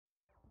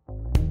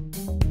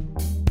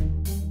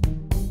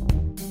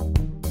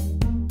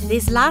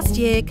This last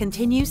year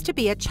continues to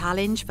be a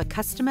challenge for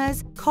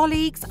customers,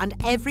 colleagues and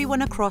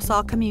everyone across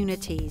our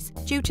communities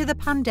due to the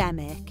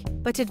pandemic.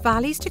 But at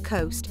Valleys to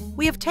Coast,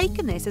 we have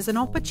taken this as an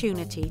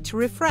opportunity to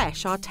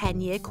refresh our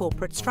 10-year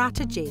corporate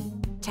strategy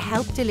to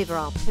help deliver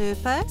our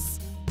purpose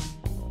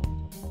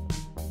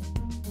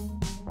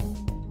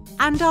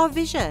and our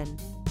vision.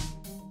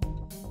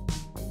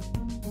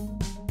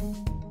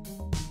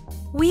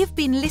 We have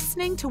been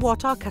listening to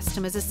what our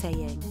customers are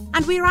saying,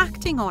 and we're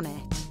acting on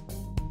it.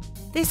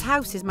 This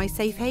house is my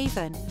safe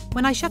haven.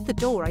 When I shut the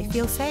door, I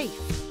feel safe.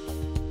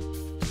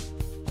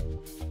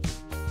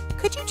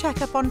 Could you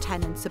check up on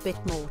tenants a bit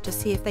more to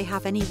see if they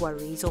have any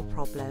worries or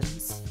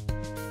problems?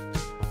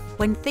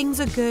 When things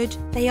are good,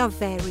 they are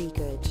very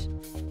good.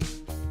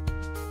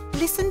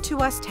 Listen to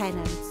us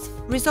tenants.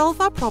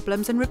 Resolve our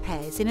problems and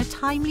repairs in a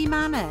timely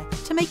manner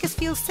to make us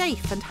feel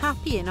safe and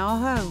happy in our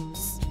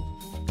homes.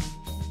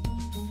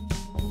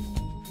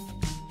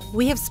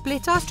 We have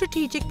split our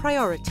strategic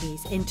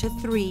priorities into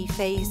 3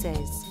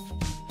 phases.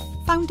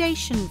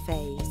 Foundation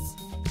phase.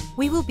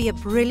 We will be a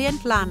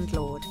brilliant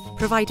landlord,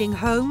 providing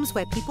homes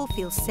where people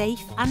feel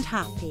safe and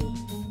happy.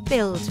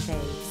 Build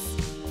phase.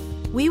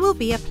 We will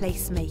be a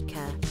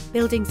placemaker,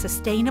 building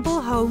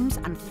sustainable homes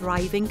and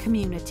thriving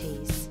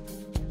communities.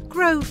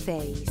 Grow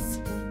phase.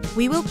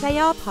 We will play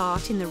our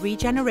part in the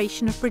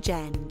regeneration of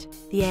Bridgend,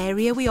 the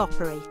area we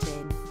operate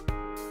in.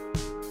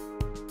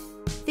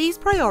 These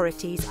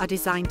priorities are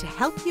designed to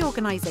help the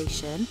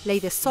organisation lay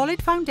the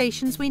solid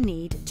foundations we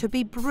need to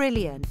be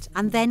brilliant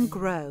and then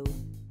grow.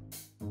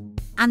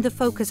 And the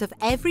focus of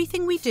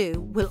everything we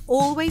do will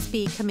always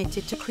be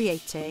committed to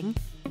creating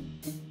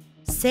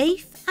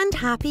safe and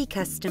happy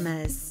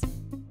customers,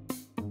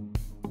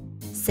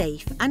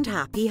 safe and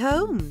happy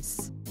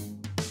homes,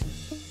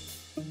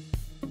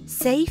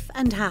 safe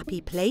and happy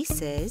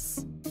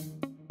places,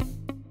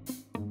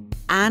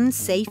 and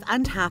safe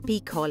and happy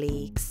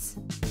colleagues.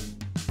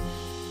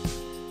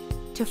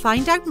 To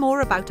find out more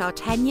about our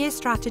 10-year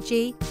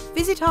strategy,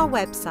 visit our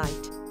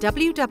website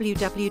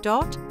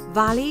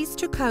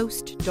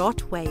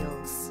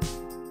www.valleystocoast.wales.